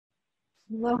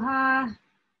Aloha,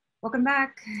 welcome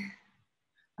back.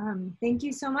 Thank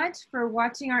you so much for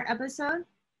watching our episode.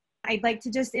 I'd like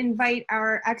to just invite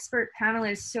our expert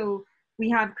panelists. So we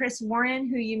have Chris Warren,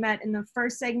 who you met in the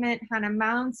first segment, Hannah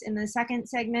Mounts in the second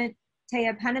segment,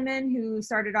 Taya Penniman, who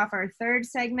started off our third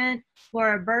segment,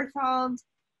 Laura Berthold,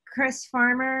 Chris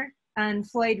Farmer, and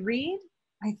Floyd Reed.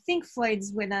 I think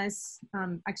Floyd's with us.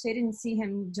 Actually, I didn't see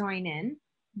him join in,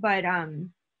 but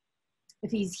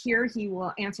if he's here, he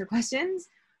will answer questions.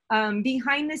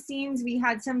 Behind the scenes, we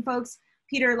had some folks,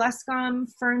 Peter Luscombe,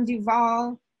 Fern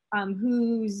Duval,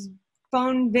 whose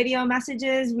phone video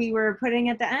messages we were putting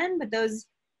at the end, but those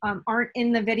aren't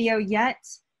in the video yet.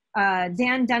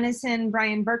 Dan Dennison,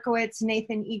 Brian Berkowitz,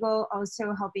 Nathan Eagle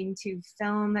also helping to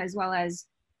film, as well as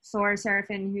Thor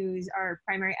Seraphin, who's our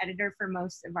primary editor for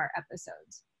most of our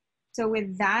episodes. So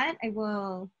with that, I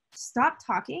will stop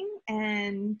talking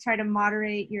and try to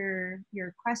moderate your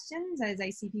questions, as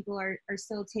I see people are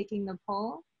still taking the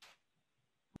poll.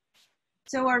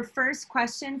 So our first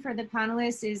question for the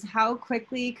panelists is, how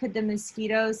quickly could the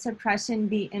mosquito suppression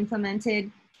be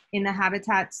implemented in the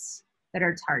habitats that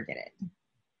are targeted?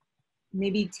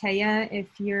 Maybe Taya, if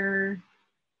you're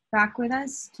back with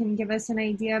us, can give us an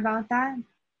idea about that?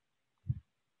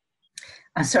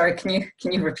 I'm sorry, can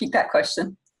you repeat that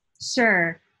question?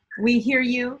 Sure, we hear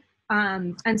you.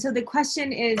 And so the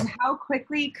question is, how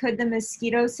quickly could the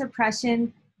mosquito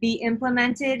suppression be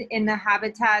implemented in the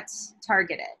habitats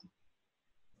targeted?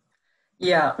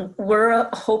 Yeah, we're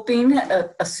hoping,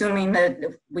 assuming that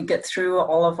we get through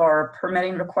all of our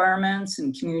permitting requirements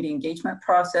and community engagement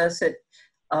process, it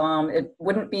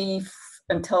wouldn't be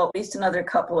until at least another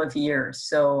couple of years.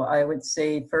 So I would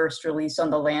say first release on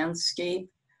the landscape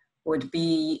would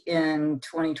be in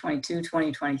 2022,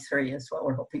 2023 is what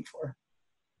we're hoping for.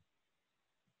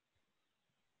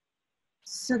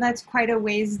 So that's quite a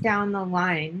ways down the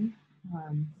line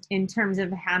in terms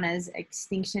of Hannah's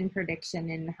extinction prediction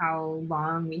and how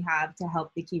long we have to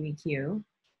help the Kiwikiu.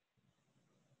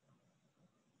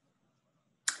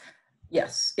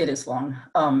 Yes, it is long.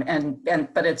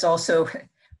 But it's also,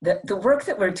 the work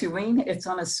that we're doing, it's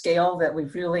on a scale that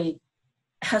we've really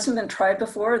hasn't been tried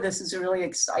before. This is a really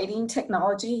exciting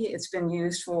technology. It's been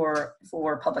used for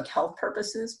public health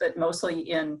purposes, but mostly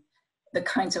in the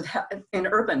kinds of in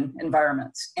urban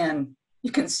environments. And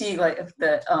you can see like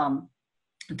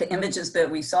the images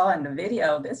that we saw in the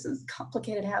video, this is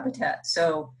complicated habitat.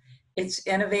 So it's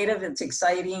innovative, it's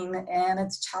exciting, and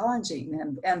it's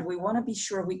challenging. And we want to be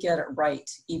sure we get it right,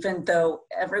 even though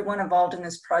everyone involved in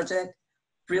this project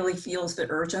really feels the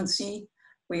urgency.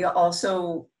 We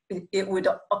also,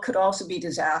 could also be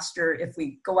disaster if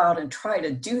we go out and try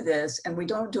to do this and we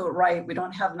don't do it right, we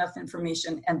don't have enough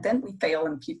information, and then we fail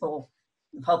and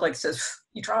the public says,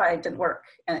 you tried, didn't work,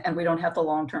 and we don't have the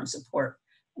long-term support.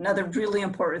 Another really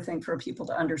important thing for people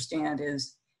to understand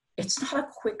is it's not a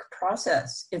quick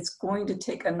process. It's going to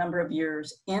take a number of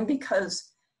years, and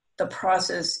because the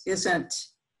process isn't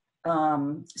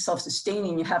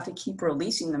self-sustaining, you have to keep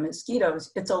releasing the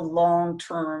mosquitoes, it's a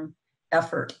long-term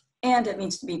effort. And it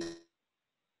needs to be.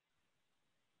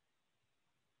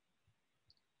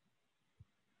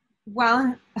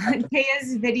 While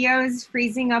Taya's video is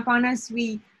freezing up on us,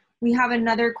 we have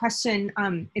another question.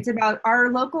 It's about,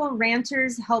 are local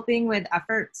ranchers helping with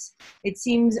efforts? It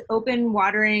seems open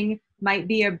watering might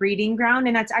be a breeding ground,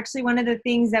 and that's actually one of the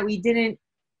things that we didn't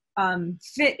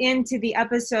fit into the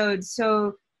episode.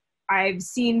 So I've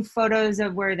seen photos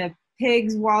of where the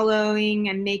pigs wallowing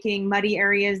and making muddy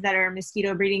areas that are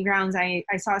mosquito breeding grounds. I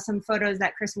saw some photos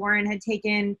that Chris Warren had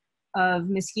taken of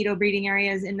mosquito breeding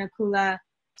areas in Nakula.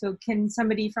 So can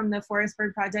somebody from the Forest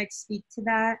Bird Project speak to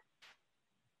that?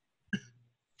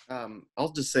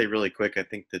 I'll just say really quick, I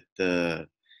think that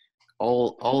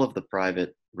all of the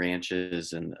private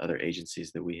ranches and other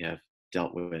agencies that we have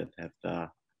dealt with have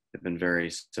been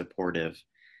very supportive.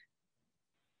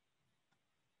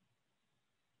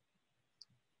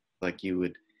 Like you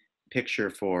would picture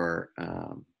for,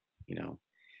 you know,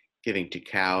 giving to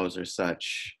cows or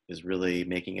such is really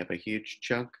making up a huge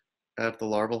chunk of the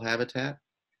larval habitat.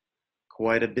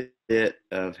 Quite a bit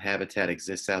of habitat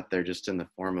exists out there just in the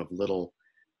form of little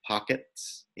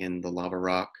pockets in the lava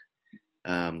rock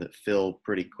that fill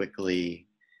pretty quickly,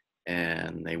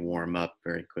 and they warm up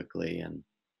very quickly and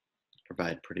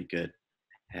provide pretty good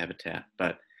habitat.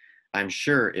 But I'm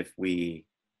sure if we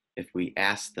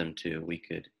asked them to, we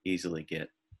could easily get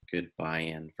good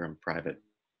buy-in from private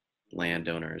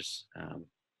landowners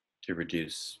to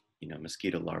reduce, you know,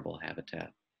 mosquito larval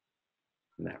habitat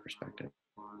from that perspective.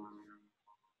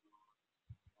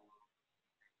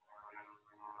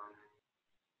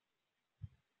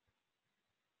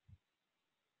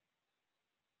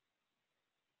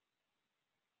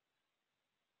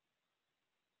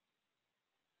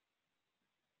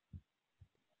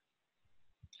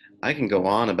 I can go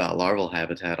on about larval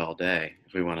habitat all day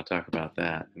if we want to talk about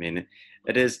that. I mean,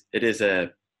 it's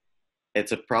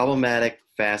a problematic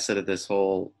facet of this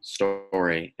whole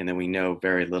story, and then we know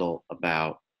very little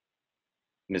about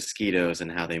mosquitoes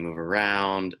and how they move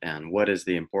around, and what is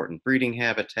the important breeding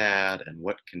habitat, and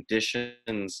what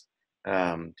conditions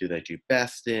do they do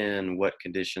best in, what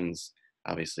conditions,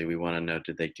 obviously, we want to know,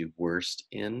 do they do worst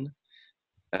in.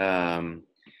 The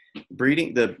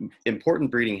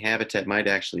important breeding habitat might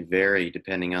actually vary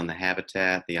depending on the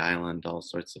habitat, the island, all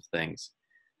sorts of things.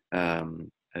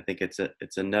 I think it's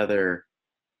another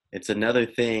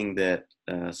thing that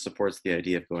supports the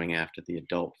idea of going after the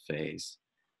adult phase,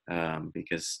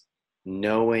 because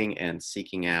knowing and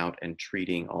seeking out and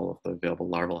treating all of the available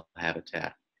larval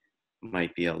habitat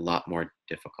might be a lot more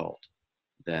difficult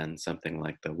than something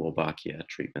like the Wolbachia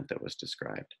treatment that was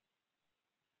described.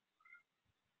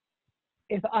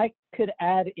 If I could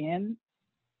add in,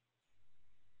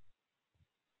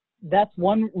 that's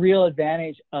one real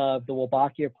advantage of the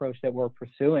Wolbachia approach that we're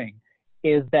pursuing,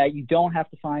 is that you don't have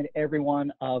to find every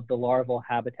one of the larval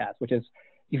habitats, which is,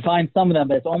 you find some of them,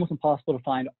 but it's almost impossible to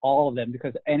find all of them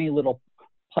because any little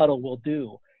puddle will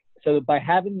do. So by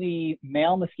having the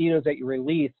male mosquitoes that you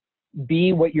release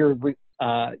be what you're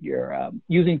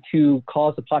using to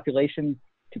cause the population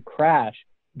to crash,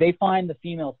 they find the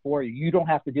females for you. You don't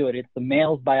have to do it. It's the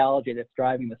male's biology that's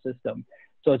driving the system.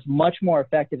 So it's much more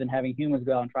effective than having humans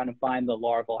go out and trying to find the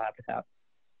larval habitat.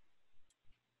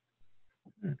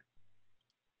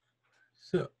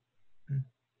 So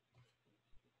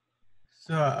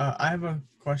I have a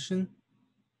question.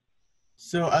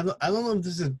 So I don't know if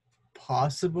this is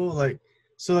possible. Like,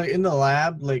 so like in the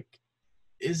lab, like,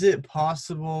 is it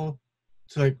possible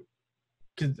to like,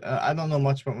 cause I don't know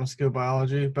much about mosquito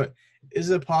biology, but is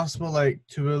it possible like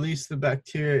to release the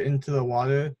bacteria into the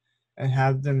water and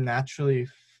have them naturally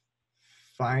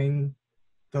find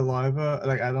the larva?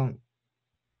 Like, I don't,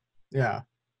 yeah.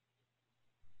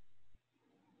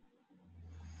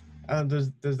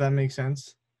 Does that make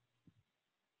sense?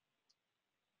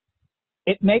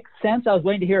 It makes sense. I was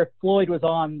waiting to hear if Floyd was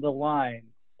on the line.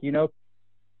 You know?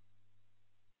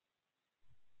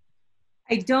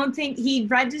 I don't think he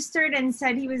registered and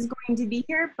said he was going to be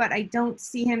here, but I don't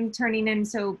see him turning in.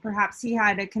 So perhaps he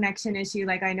had a connection issue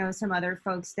like I know some other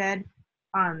folks did.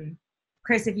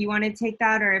 Chris, if you want to take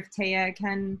that, or if Taya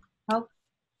can help.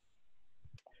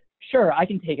 Sure, I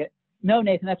can take it. No,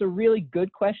 Nathan, that's a really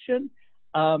good question.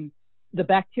 The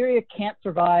bacteria can't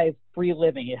survive free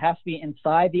living. It has to be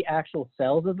inside the actual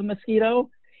cells of the mosquito.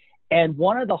 And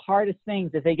one of the hardest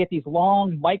things is they get these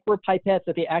long micro pipettes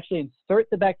that they actually insert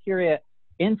the bacteria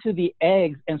into the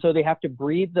eggs. And so they have to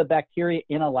breed the bacteria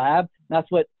in a lab. And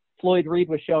that's what Floyd Reed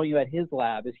was showing you at his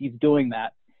lab, is he's doing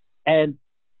that. And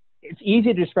it's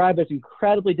easy to describe, but it's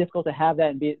incredibly difficult to have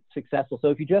that and be successful. So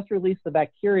if you just release the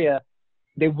bacteria,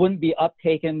 they wouldn't be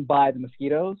uptaken by the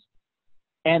mosquitoes.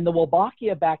 And the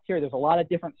Wolbachia bacteria, there's a lot of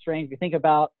different strains. If you think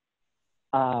about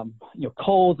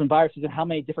colds and viruses and how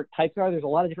many different types there are, there's a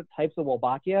lot of different types of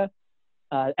Wolbachia.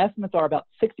 Estimates are about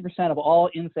 60% of all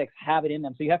insects have it in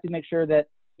them. So you have to make sure that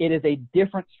it is a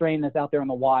different strain that's out there in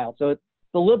the wild. So it's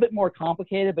a little bit more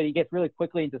complicated, but you get really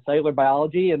quickly into cellular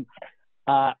biology. And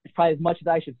it's probably as much as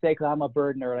I should say because I'm a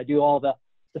bird nerd. I do all the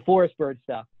forest bird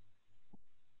stuff.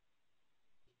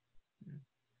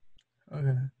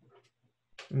 Okay.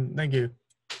 Thank you.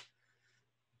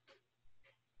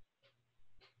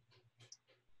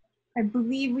 I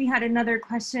believe we had another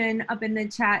question up in the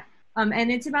chat, and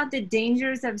it's about the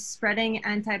dangers of spreading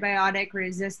antibiotic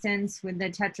resistance with the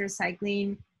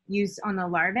tetracycline use on the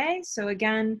larvae. So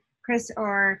again, Chris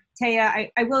or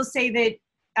Taya, I will say that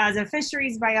as a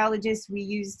fisheries biologist, we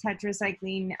use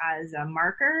tetracycline as a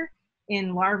marker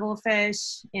in larval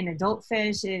fish, in adult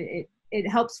fish. It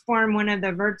helps form one of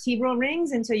the vertebral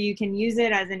rings, and so you can use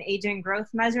it as an agent growth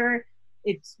measure.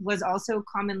 It was also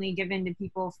commonly given to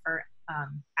people for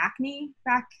acne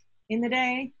back in the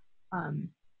day.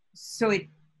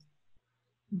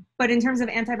 But in terms of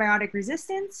antibiotic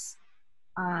resistance,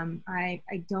 I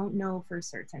don't know for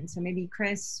certain. So maybe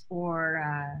Chris or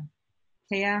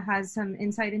Taya has some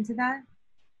insight into that.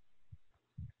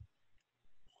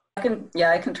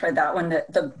 I can try that one.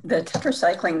 The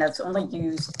tetracycline that's only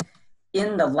used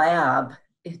in the lab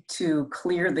to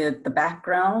clear the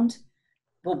background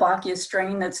Wolbachia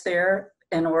strain that's there,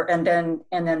 and then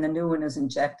the new one is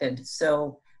injected.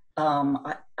 So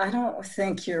I don't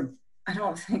think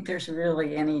there's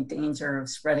really any danger of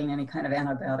spreading any kind of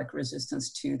antibiotic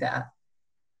resistance to that.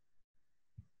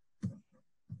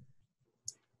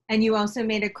 And you also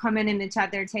made a comment in the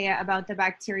chat there, Taya, about the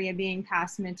bacteria being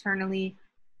passed maternally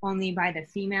only by the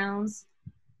females.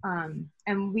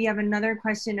 And we have another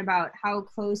question about how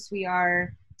close we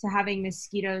are to having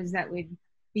mosquitoes that would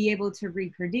be able to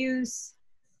reproduce.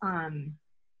 Some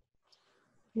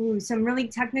really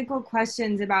technical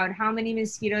questions about how many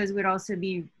mosquitoes would also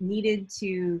be needed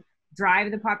to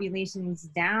drive the populations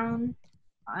down,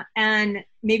 and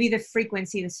maybe the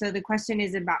frequency. So the question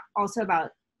is also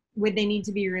about would they need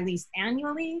to be released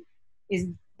annually? Is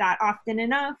that often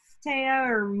enough, Taya,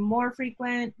 or more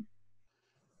frequent?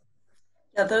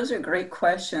 Yeah, those are great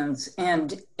questions.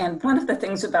 And one of the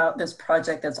things about this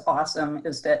project that's awesome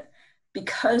is that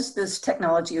because this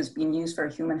technology is being used for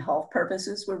human health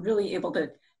purposes, we're really able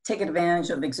to take advantage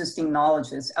of existing knowledge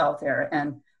that's out there.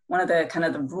 And one of the kind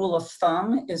of the rule of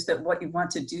thumb is that what you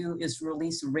want to do is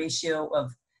release a ratio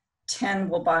of 10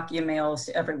 Wolbachia males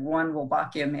to every 1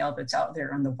 Wolbachia male that's out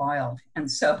there in the wild.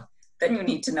 And so then you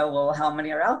need to know, well, how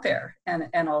many are out there,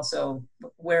 and also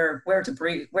where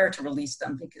to release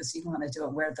them, because you want to do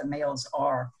it where the males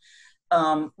are.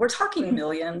 We're talking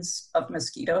millions of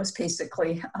mosquitoes,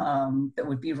 basically, that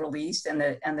would be released, and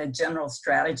the general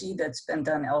strategy that's been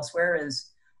done elsewhere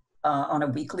is on a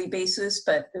weekly basis,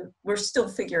 but we're still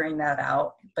figuring that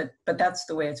out. But that's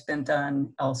the way it's been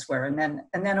done elsewhere,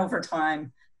 and then over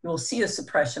time you'll see a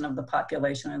suppression of the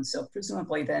population, and so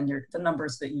presumably then the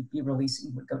numbers that you'd be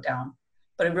releasing would go down.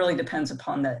 But it really depends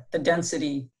upon the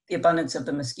density, the abundance of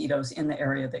the mosquitoes in the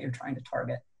area that you're trying to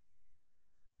target.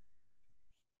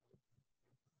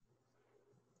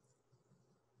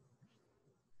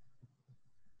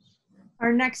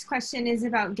 Our next question is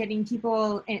about getting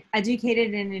people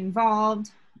educated and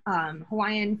involved,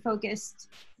 Hawaiian-focused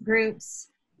groups.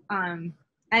 And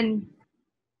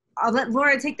I'll let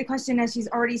Laura take the question as she's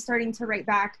already starting to write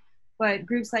back, but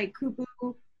groups like Kupu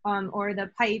or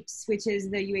the PIPES, which is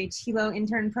the Hilo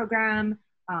intern program,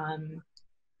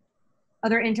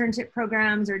 other internship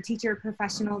programs or teacher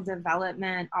professional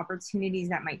development opportunities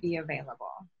that might be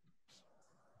available.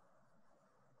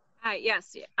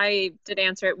 Yes, I did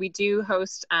answer it. We do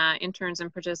host interns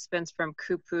and participants from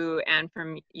Kupu and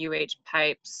from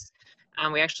PIPES.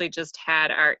 We actually just had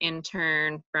our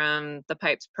intern from the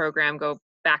PIPES program go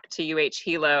back to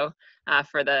Hilo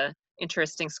for the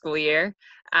interesting school year.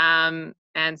 And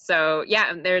so,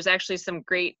 yeah, there's actually some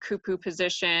great Kupu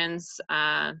positions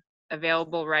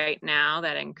available right now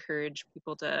that I encourage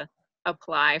people to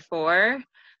apply for.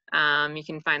 You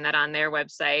can find that on their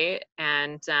website.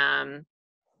 And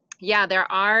yeah,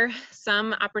 there are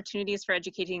some opportunities for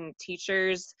educating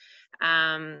teachers.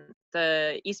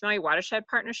 The East Maui Watershed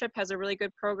Partnership has a really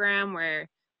good program where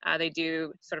they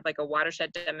do sort of like a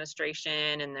watershed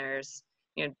demonstration, and there's,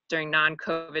 during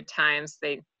non-COVID times,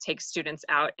 they take students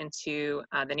out into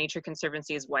the Nature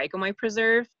Conservancy's Waikamai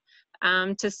Preserve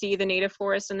to see the native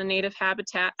forest and the native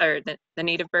habitat, or the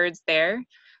native birds there.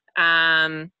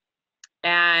 And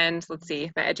let's see,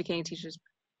 the educating teachers.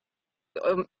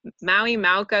 Maui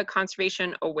Mauka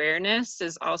Conservation Awareness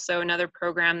is also another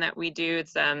program that we do.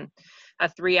 It's a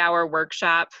 3-hour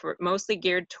workshop mostly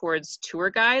geared towards tour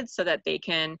guides so that they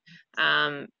can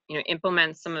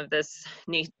implement some of this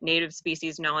native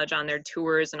species knowledge on their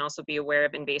tours and also be aware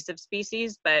of invasive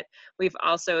species. But we've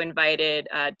also invited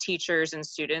teachers and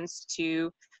students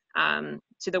to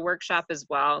the workshop as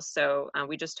well. So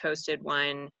we just hosted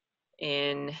one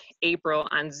in April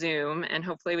on Zoom, and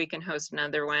hopefully we can host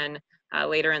another one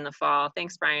later in the fall.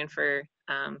 Thanks, Brian, for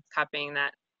copying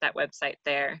that website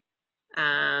there.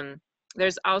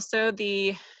 There's also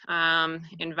the Hawaii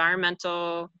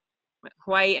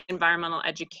Environmental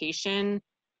Education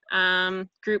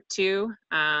group too.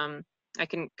 I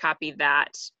can copy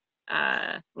that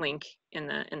link in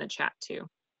the chat too.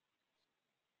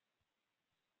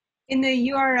 In the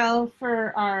URL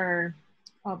for our,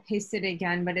 I'll paste it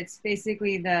again, but it's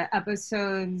basically the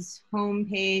episode's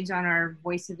homepage on our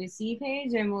Voice of the Sea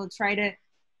page, and we'll try to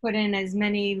put in as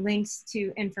many links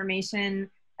to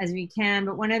information as we can.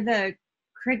 But one of the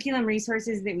curriculum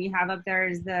resources that we have up there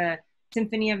is the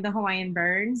Symphony of the Hawaiian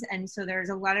Birds. And so there's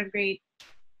a lot of great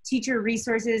teacher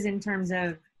resources in terms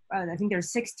of, I think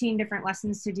there's 16 different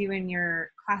lessons to do in your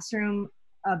classroom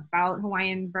about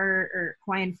Hawaiian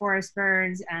forest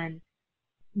birds. And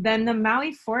then the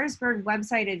Maui Forest Bird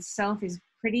website itself is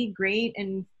pretty great,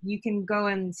 and you can go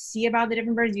and see about the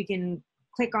different birds. You can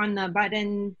click on the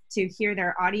button to hear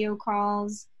their audio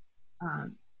calls.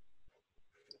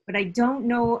 But I don't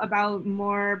know about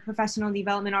more professional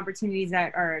development opportunities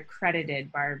that are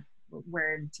accredited,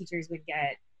 where teachers would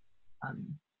get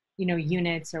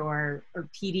units or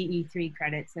PDE3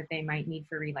 credits that they might need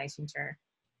for relicensure.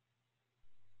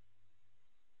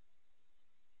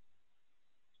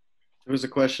 There was a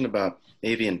question about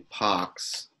avian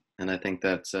pox, and I think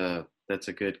that's that's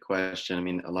a good question. I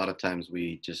mean, a lot of times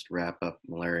we just wrap up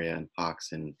malaria and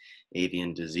pox in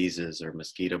avian diseases or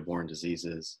mosquito-borne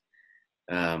diseases.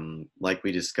 Like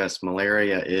we discussed,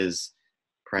 malaria is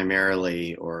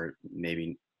primarily or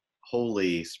maybe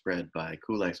wholly spread by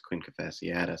Culex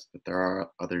quinquefasciatus, but there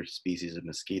are other species of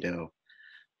mosquito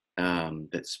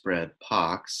that spread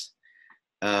pox.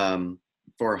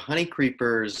 For honey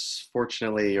creepers,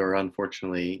 fortunately or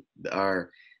unfortunately,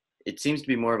 it seems to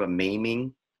be more of a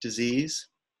maiming disease.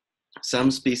 Some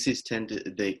species tend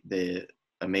to,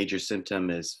 a major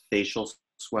symptom is facial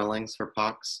swellings for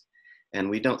pox, and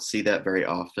we don't see that very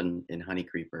often in honey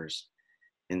creepers.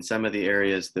 In some of the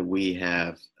areas that we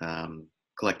have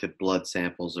collected blood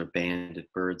samples or banded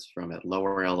birds from at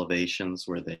lower elevations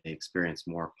where they experience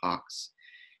more pox,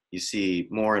 you see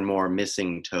more and more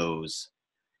missing toes.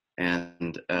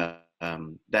 And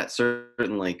that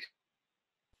certainly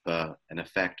an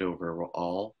effect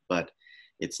overall, but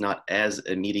it's not as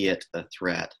immediate a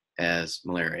threat as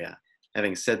malaria.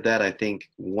 Having said that, I think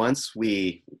when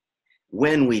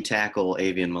we tackle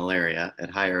avian malaria at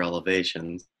higher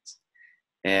elevations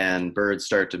and birds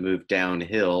start to move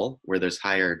downhill where there's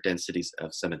higher densities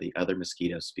of some of the other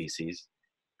mosquito species,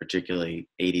 particularly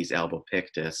Aedes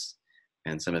albopictus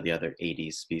and some of the other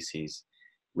Aedes species,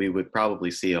 we would probably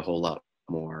see a whole lot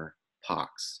more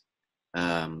pox.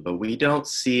 But we don't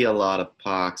see a lot of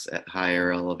pox at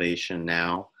higher elevation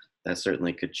now. That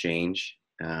certainly could change,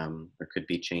 or could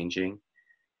be changing.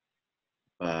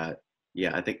 But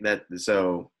yeah, I think that,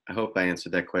 so I hope I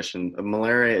answered that question.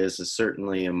 Malaria is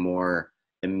certainly a more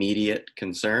immediate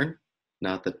concern,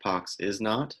 not that pox is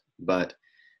not, but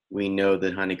we know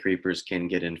that honey creepers can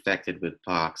get infected with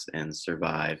pox and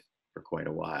survive for quite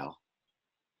a while.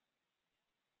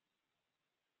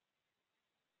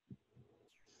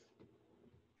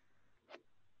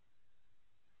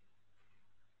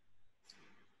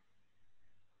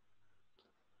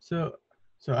 So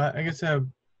I guess I have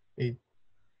a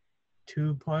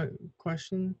two-part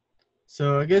question.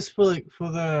 So I guess for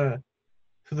the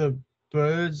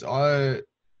birds, are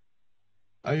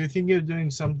you thinking of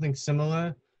doing something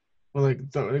similar, or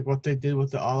like what they did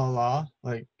with the alala,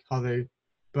 like how they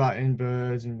brought in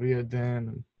birds and reared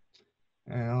them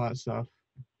and all that stuff?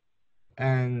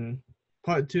 And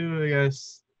part two, I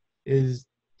guess, is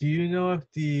do you know if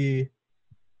the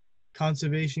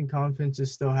conservation conference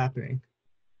is still happening?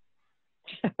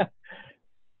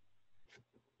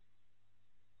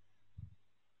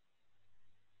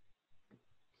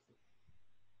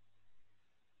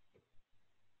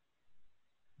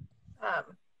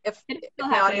 If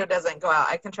my audio doesn't go out,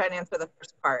 I can try and answer the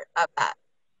first part of that.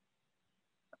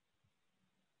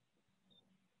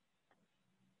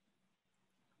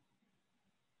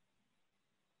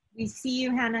 We see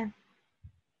you, Hannah.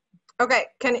 Okay,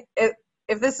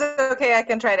 if this is okay, I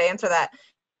can try to answer that.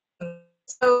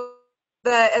 So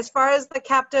as far as the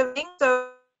captivating, so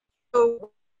we're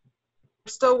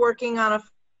still working on a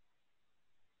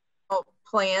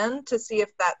plan to see if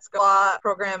that's a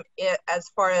program as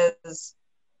far as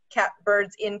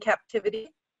birds in captivity,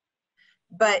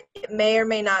 but it may or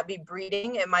may not be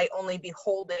breeding. It might only be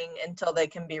holding until they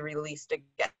can be released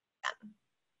again.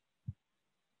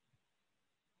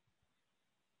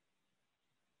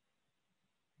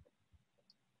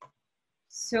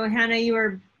 So Hannah,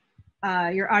 your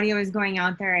audio is going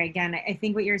out there again. I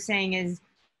think what you're saying is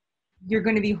you're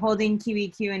going to be holding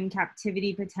Kiwikiu in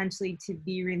captivity potentially to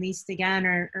be released again,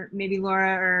 or maybe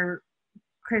Laura or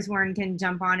Chris Warren can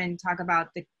jump on and talk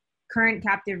about the current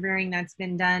captive rearing that's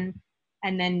been done.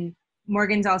 And then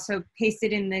Morgan's also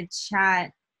pasted in the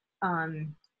chat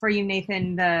for you,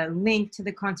 Nathan, the link to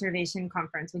the conservation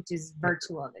conference, which is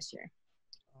virtual this year.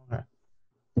 Okay.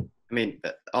 I mean,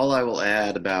 all I will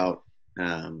add about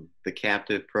the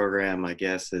captive program, I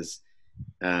guess, is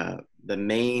the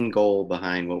main goal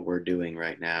behind what we're doing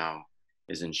right now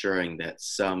is ensuring that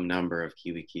some number of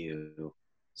Kiwikiu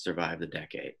survive the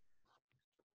decade.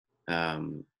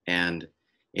 And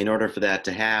in order for that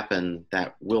to happen,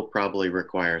 that will probably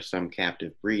require some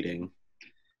captive breeding.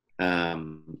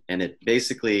 And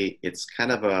it's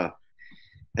kind of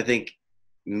I think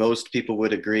most people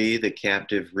would agree that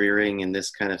captive rearing in this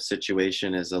kind of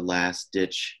situation is a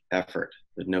last-ditch effort,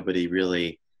 that nobody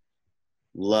really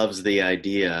loves the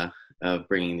idea of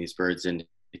bringing these birds into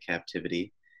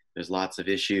captivity. There's lots of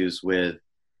issues with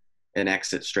an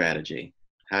exit strategy.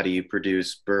 How do you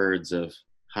produce birds of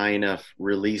high enough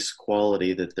release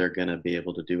quality that they're going to be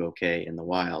able to do okay in the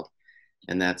wild?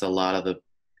 And that's a lot of the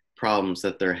problems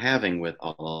that they're having with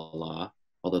alala,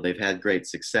 although they've had great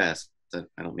success.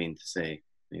 I don't mean to say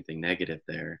anything negative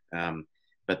there.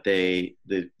 But but the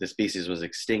species was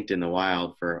extinct in the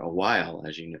wild for a while,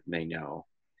 as you may know.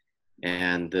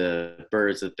 And the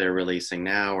birds that they're releasing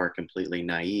now are completely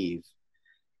naive.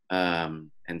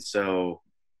 And so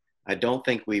I don't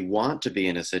think we want to be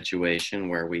in a situation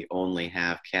where we only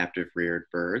have captive reared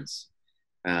birds.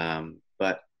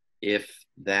 But if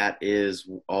that is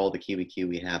all the Kiwikiu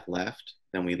we have left,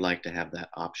 then we'd like to have that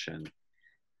option.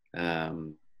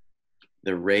 The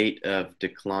rate of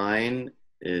decline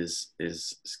is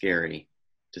scary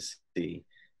to see.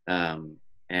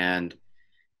 And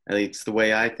at least the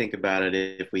way I think about it,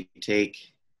 if we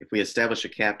establish a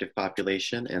captive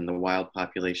population and the wild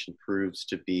population proves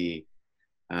to be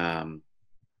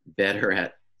better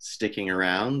at sticking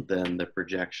around than the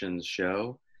projections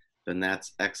show, then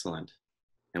that's excellent.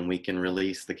 And we can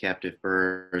release the captive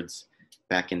birds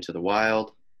back into the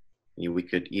wild. We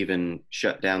could even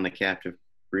shut down the captive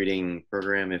breeding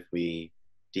program if we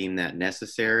deem that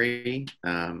necessary,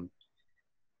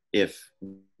 if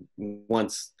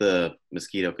once the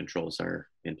mosquito controls are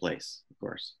in place, of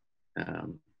course.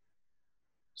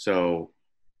 So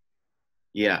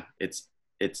yeah, it's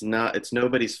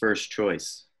nobody's first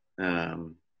choice. But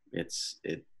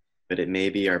it may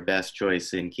be our best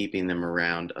choice in keeping them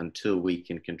around until we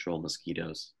can control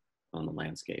mosquitoes on the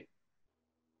landscape.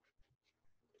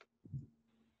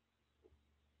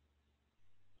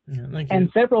 Yeah, thank you. And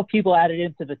several people added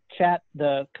into the chat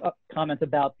the comments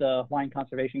about the Hawaiian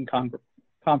Conservation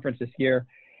Conference this year.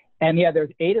 And yeah, there's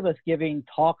 8 of us giving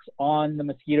talks on the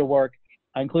mosquito work,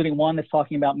 including one that's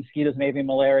talking about mosquitoes and avian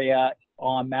malaria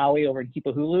on Maui over in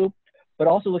Kipahulu, but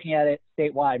also looking at it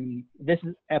statewide. I mean, this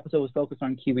episode was focused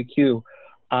on Kiwikiu,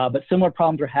 but similar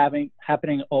problems are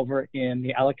happening over in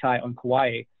the Alakai on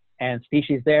Kauai, and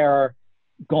species there are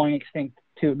going extinct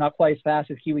too. Not quite as fast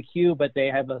as Kiwikiu, but they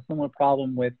have a similar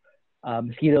problem with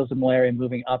mosquitoes and malaria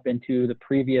moving up into the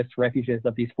previous refuges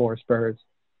of these forest birds.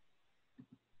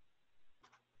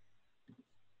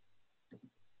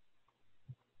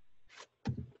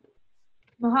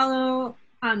 Mahalo.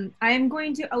 I am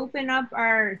going to open up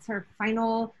our sort of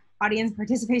final audience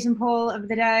participation poll of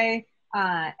the day,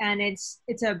 and it's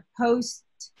a post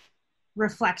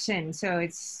reflection. So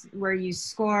it's where you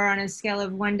score on a scale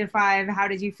of 1 to 5. How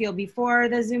did you feel before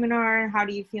the Zoominar? How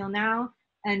do you feel now?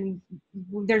 And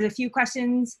there's a few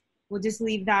questions. We'll just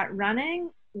leave that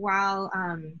running while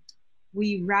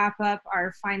we wrap up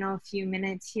our final few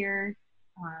minutes here.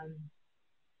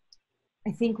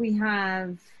 I think we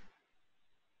have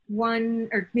 1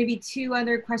 or maybe 2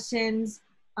 other questions.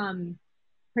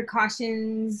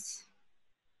 Precautions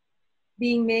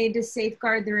being made to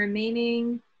safeguard the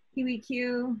remaining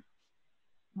Kiwikiu.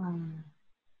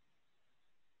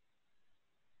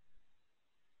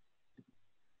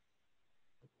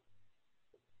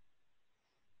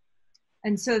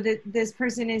 And so this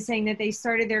person is saying that they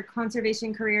started their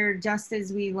conservation career just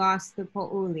as we lost the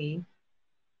po'uli.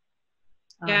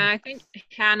 Yeah, I think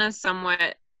Hannah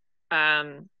somewhat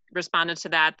responded to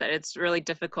that it's really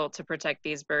difficult to protect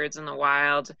these birds in the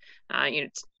wild. You know,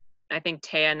 I think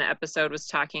Taya in the episode was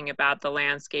talking about the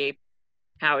landscape,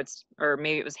 how it's, or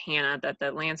maybe it was Hannah, that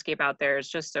the landscape out there is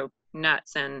just so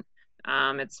nuts, and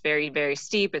it's very, very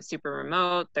steep. It's super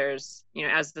remote. There's, you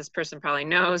know, as this person probably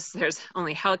knows, there's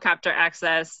only helicopter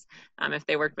access if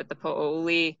they worked with the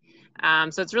po'uli.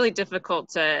 So it's really difficult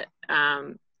to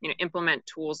you know, implement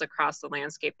tools across the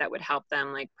landscape that would help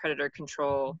them, like predator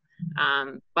control.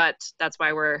 But that's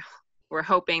why we're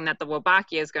hoping that the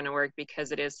Wabaki is going to work,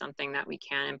 because it is something that we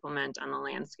can implement on the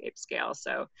landscape scale.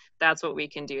 So that's what we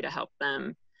can do to help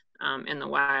them in the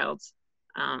wilds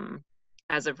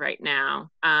as of right now.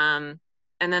 And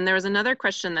then there was another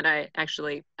question that I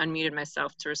actually unmuted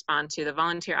myself to respond to, the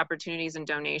volunteer opportunities and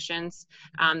donations.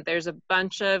 There's a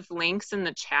bunch of links in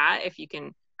the chat if you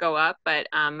can go up, but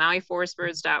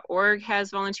MauiForestBirds.org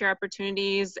has volunteer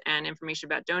opportunities and information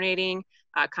about donating.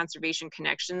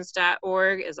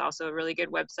 ConservationConnections.org is also a really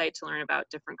good website to learn about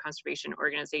different conservation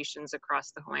organizations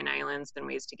across the Hawaiian Islands and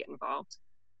ways to get involved.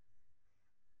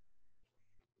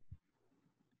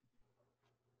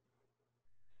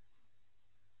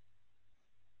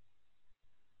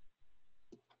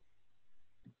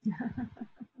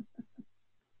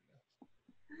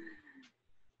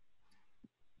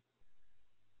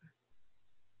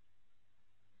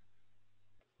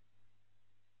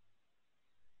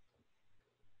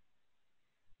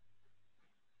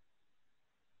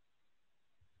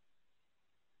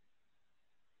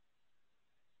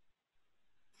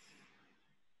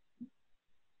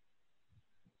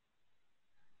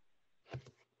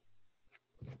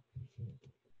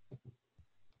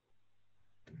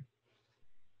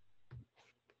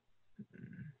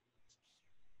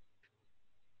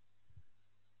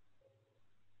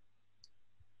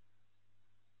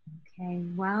 Okay,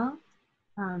 well,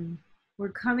 we're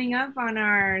coming up on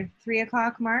our 3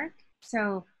 o'clock mark,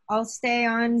 so I'll stay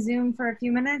on Zoom for a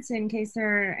few minutes in case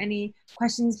there are any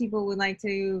questions people would like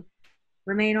to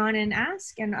remain on and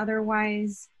ask, and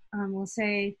otherwise we'll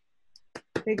say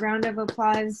a big round of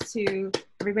applause to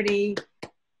everybody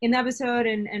in the episode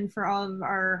and for all of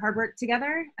our hard work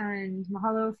together, and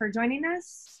mahalo for joining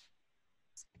us.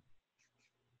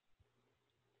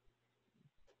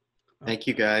 Thank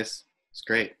you guys. It's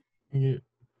great. Thank you.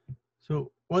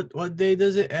 So what day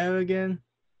does it air again?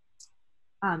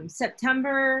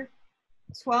 September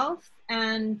 12th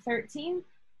and 13th.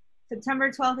 September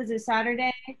 12th is a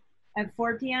Saturday at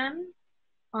 4 p.m.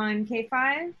 on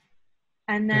K5,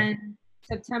 and then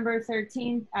September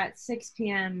 13th at 6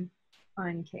 p.m.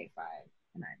 on K5.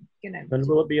 And I'm gonna. When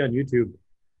will it be on YouTube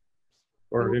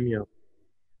or Vimeo?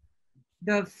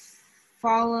 The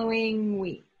following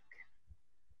week.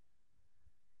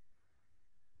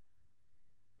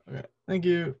 Okay, thank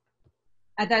you.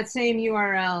 At that same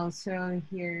URL, so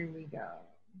here we go.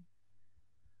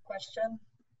 Question?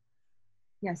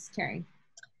 Yes, Terry.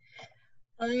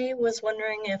 I was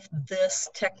wondering if this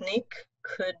technique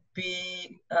could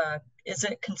be, is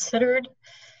it considered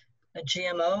a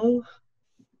GMO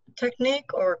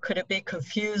technique, or could it be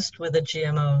confused with a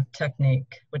GMO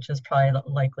technique, which is probably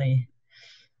likely,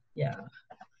 yeah.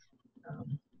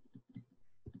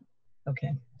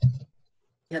 Okay.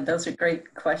 Yeah, those are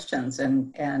great questions.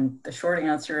 And the short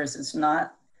answer is it's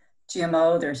not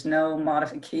GMO. There's no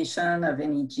modification of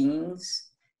any genes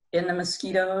in the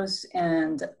mosquitoes.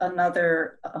 And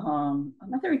another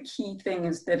key thing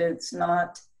is that it's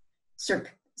not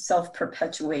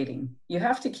self-perpetuating. You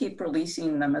have to keep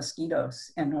releasing the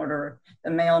mosquitoes in order,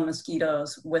 the male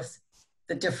mosquitoes with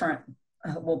the different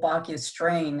Wolbachia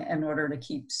strain, in order to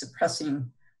keep suppressing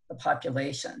the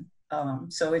population.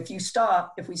 So if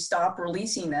we stop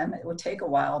releasing them, it would take a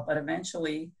while, but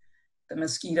eventually the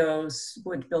mosquitoes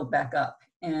would build back up.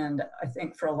 And I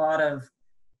think for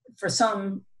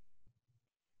some,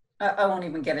 I won't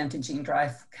even get into gene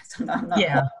drive because I'm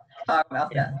not talking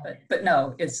about that, but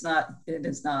no, it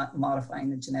is not modifying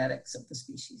the genetics of the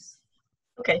species.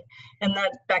 Okay, and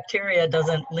that bacteria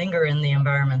doesn't linger in the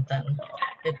environment then?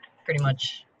 It pretty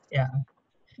much, yeah.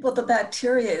 Well, the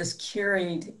bacteria is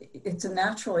carried, it's a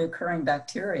naturally occurring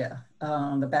bacteria.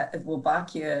 The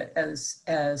Wolbachia, as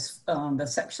the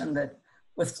section that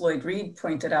with Floyd Reed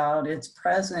pointed out, it's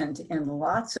present in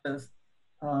lots of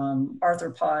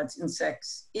arthropods,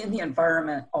 insects in the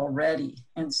environment already.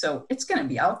 And so it's going to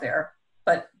be out there,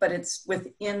 but it's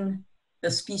within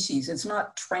the species. It's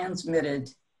not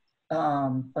transmitted,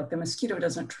 like the mosquito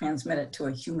doesn't transmit it to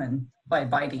a human by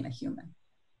biting a human.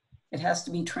 It has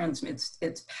to be transmitted,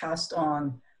 it's passed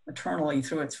on maternally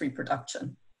through its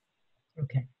reproduction.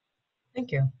 Okay,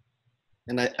 thank you.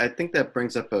 And I think that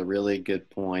brings up a really good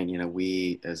point. You know,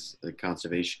 we as the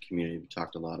conservation community, we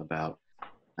talked a lot about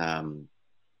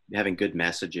having good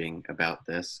messaging about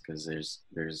this, because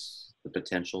there's the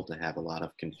potential to have a lot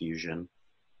of confusion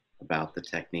about the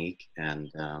technique.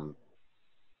 And,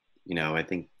 you know, I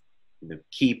think the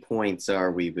key points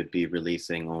are we would be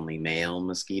releasing only male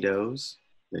mosquitoes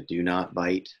that do not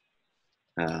bite.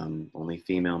 Only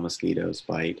female mosquitoes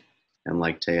bite. And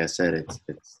like Taya said,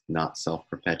 it's not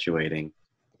self-perpetuating.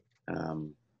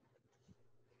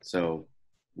 So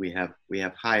we have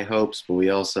high hopes, but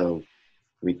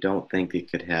we don't think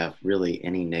it could have really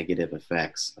any negative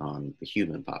effects on the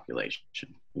human population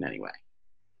in any way.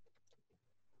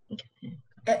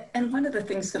 And one of the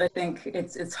things that I think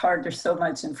it's hard, there's so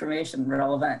much information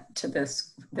relevant to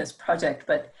this project,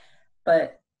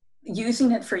 but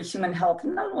using it for human health,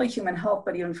 not only human health,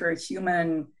 but even for a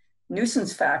human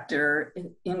nuisance factor.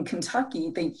 In Kentucky,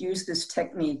 they use this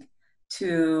technique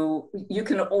you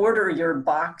can order your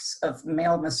box of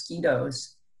male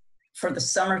mosquitoes for the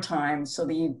summertime so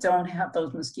that you don't have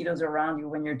those mosquitoes around you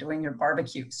when you're doing your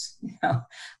barbecues. You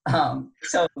know?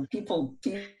 So people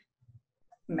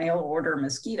mail order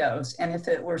mosquitoes, and if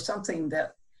it were something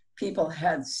that people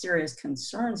had serious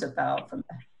concerns about from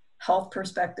a health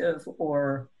perspective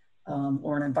or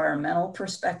an environmental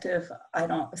perspective, I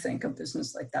don't think a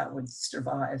business like that would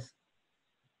survive.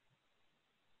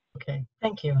 Okay,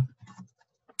 thank you.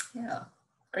 Yeah,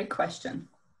 great question.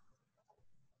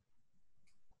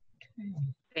 Okay.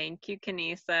 Thank you,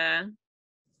 Kanisa.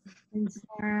 Thanks,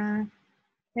 Sarah.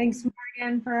 Thanks,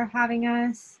 Morgan, for having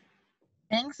us.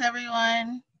 Thanks,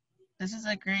 everyone. This is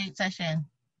a great session.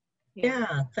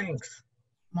 Yeah, thanks.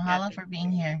 Mahalo for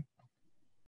being here.